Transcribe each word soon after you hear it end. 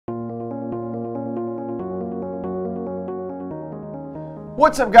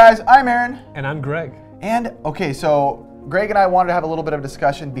What's up, guys? I'm Aaron. And I'm Greg. And, okay, so Greg and I wanted to have a little bit of a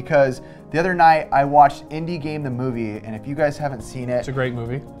discussion because the other night I watched Indie Game the movie, and if you guys haven't seen it... It's a great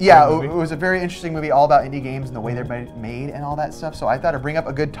movie. Yeah, it was a very interesting movie all about indie games and the way they're made and all that stuff. So I thought I'd bring up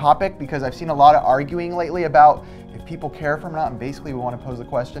a good topic because I've seen a lot of arguing lately about if people care for them or not, and basically we want to pose the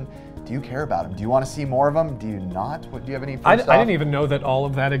question, do you care about them? Do you want to see more of them? Do you not? What, do you have any I didn't even know that all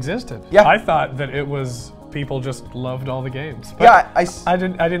of that existed. Yeah. I thought that it was people just loved all the games. But yeah, I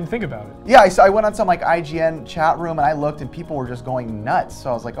didn't think about it. Yeah, I went on some like IGN chat room and I looked and people were just going nuts. So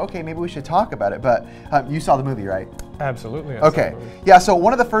I was like, okay, maybe we should talk about it. But you saw the movie, right? Absolutely. Okay. Yeah, so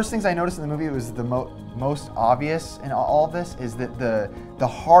one of the first things I noticed in the movie was the most obvious in all of this is that the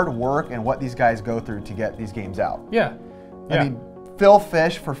hard work and what these guys go through to get these games out. Yeah. I mean, Phil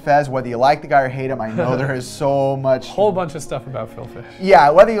Fish for Fez, whether you like the guy or hate him, I know there is so much... Whole bunch of stuff about Phil Fish.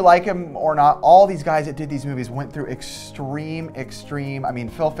 Yeah, whether you like him or not, all these guys that did these movies went through extreme... I mean,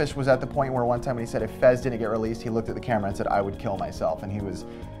 Phil Fish was at the point where one time when he said if Fez didn't get released, he looked at the camera and said, I would kill myself, and he was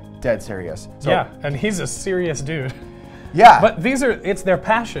dead serious. So, yeah, and he's a serious dude. Yeah. But it's their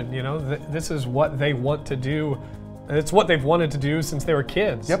passion, you know? This is what they want to do. It's what they've wanted to do since they were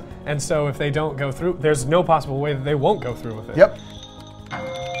kids. Yep. And so if they don't go through, there's no possible way that they won't go through with it. Yep.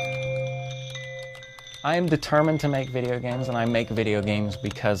 I am determined to make video games, and I make video games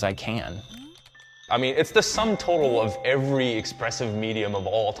because I can. I mean, it's the sum total of every expressive medium of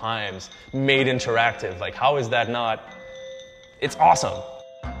all times made interactive. Like, how is that not? It's awesome.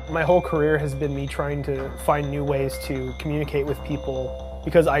 My whole career has been me trying to find new ways to communicate with people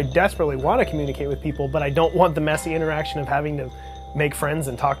because I desperately want to communicate with people, but I don't want the messy interaction of having to make friends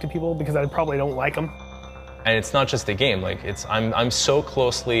and talk to people because I probably don't like them. And it's not just a game. Like, I'm so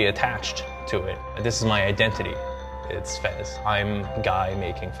closely attached to it. This is my identity. It's Fez. I'm Guy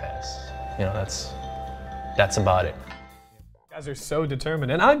making Fez. You know, that's about it. You guys are so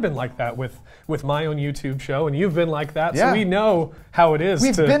determined, and I've been like that with my own YouTube show, and you've been like that, yeah. So we know how it is.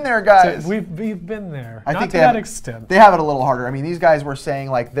 We've been there, guys. We've been there. I Not think to that extent. They have it a little harder. I mean, these guys were saying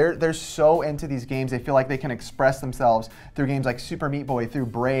like they're so into these games, they feel like they can express themselves through games like Super Meat Boy, through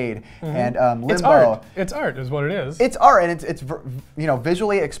Braid, and Limbo. It's art. It's art, is what it is. It's art, and it's you know,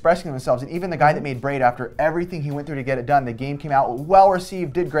 visually expressing themselves. And even the guy that made Braid, after everything he went through to get it done, the game came out well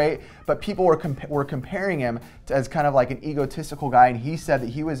received, did great, but people were comparing him as kind of like an egotistical guy, and he said that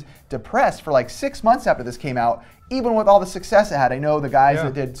he was depressed for like 6 months after this came out, even with all the success it had. I know the guys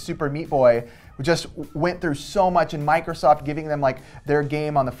that did Super Meat Boy just went through so much, and Microsoft giving them like their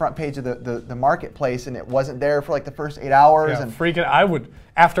game on the front page of the marketplace, and it wasn't there for like the first 8 hours. Yeah, and freaking, I would,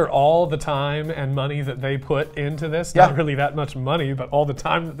 after all the time and money that they put into this, not really that much money, but all the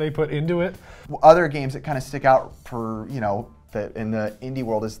time that they put into it. Other games that kind of stick out for, you know, that in the indie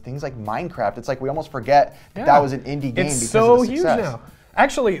world is things like Minecraft. It's like we almost forget that was an indie game because so of the success. Huge now.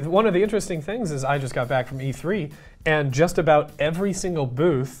 Actually, one of the interesting things is I just got back from E3, and just about every single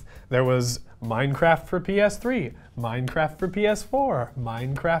booth there was Minecraft for PS3, Minecraft for PS4,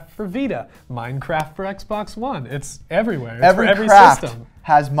 Minecraft for Vita, Minecraft for Xbox One. It's everywhere. It's every for every craft system.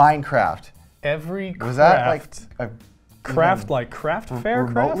 Has Minecraft. Every Was that like a craft, like craft fair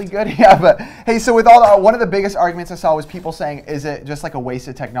remotely craft? good? Yeah, but hey, so with all one of the biggest arguments I saw was people saying, is it just like a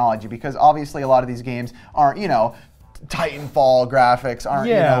wasted technology? Because obviously a lot of these games aren't, you know, Titanfall graphics, aren't,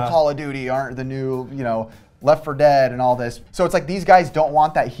 you know, Call of Duty, aren't the new, you know, Left 4 Dead and all this. So it's like these guys don't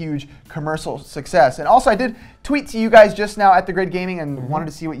want that huge commercial success. And also I did tweet to you guys just now at The Grid Gaming and wanted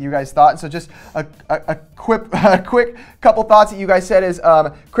to see what you guys thought. And so just a quick couple thoughts that you guys said is,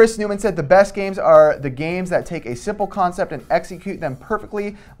 Chris Newman said the best games are the games that take a simple concept and execute them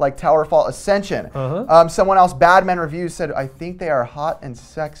perfectly, like Towerfall Ascension. Someone else, Badman Reviews, said, I think they are hot and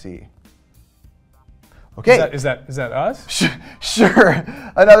sexy. Okay. Is that us? Sure.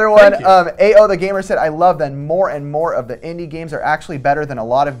 Another one, AO the Gamer said, I love that more and more of the indie games are actually better than a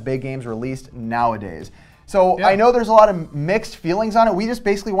lot of big games released nowadays. So I know there's a lot of mixed feelings on it. We just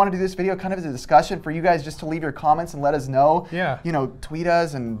basically want to do this video kind of as a discussion for you guys just to leave your comments and let us know. You know, tweet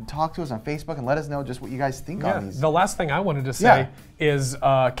us and talk to us on Facebook and let us know just what you guys think on these. The last thing I wanted to say is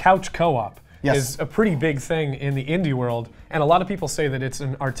couch co-op. Is a pretty big thing in the indie world, and a lot of people say that it's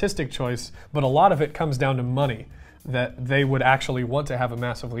an artistic choice, but a lot of it comes down to money, that they would actually want to have a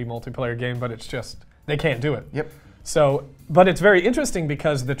massively multiplayer game, but it's just, they can't do it. So, but it's very interesting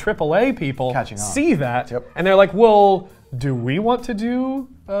because the AAA people see that, and they're like, well, do we want to do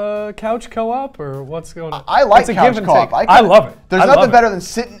couch co-op or what's going on? I like It's a couch give and co-op. take. I love it. There's I love nothing it. better than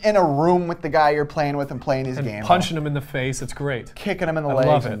sitting in a room with the guy you're playing with and playing his game. Punching them in the face. It's great. Kicking them in the I legs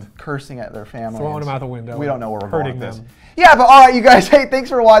love and it. cursing at their family. Throwing them out the window. We don't know where we're hurting going with them. this. Yeah, but all right, you guys. Hey, thanks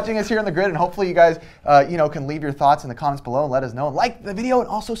for watching us here on The Grid, and hopefully you guys, can leave your thoughts in the comments below and let us know. Like the video and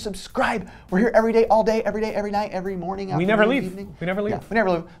also subscribe. We're here every day, all day, every day, every night, every morning. We never afternoon, leave. evening. We never leave. Yeah, we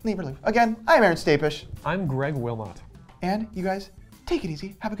never leave. Again, I'm Aaron Stapish, I'm Greg Wilmot. and you guys, take it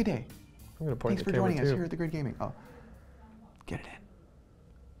easy. Have a good day. I'm going to point Thanks at for the camera joining us too. here at The Grid Gaming. Oh, get it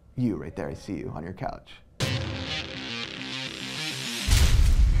in. You right there. I see you on your couch.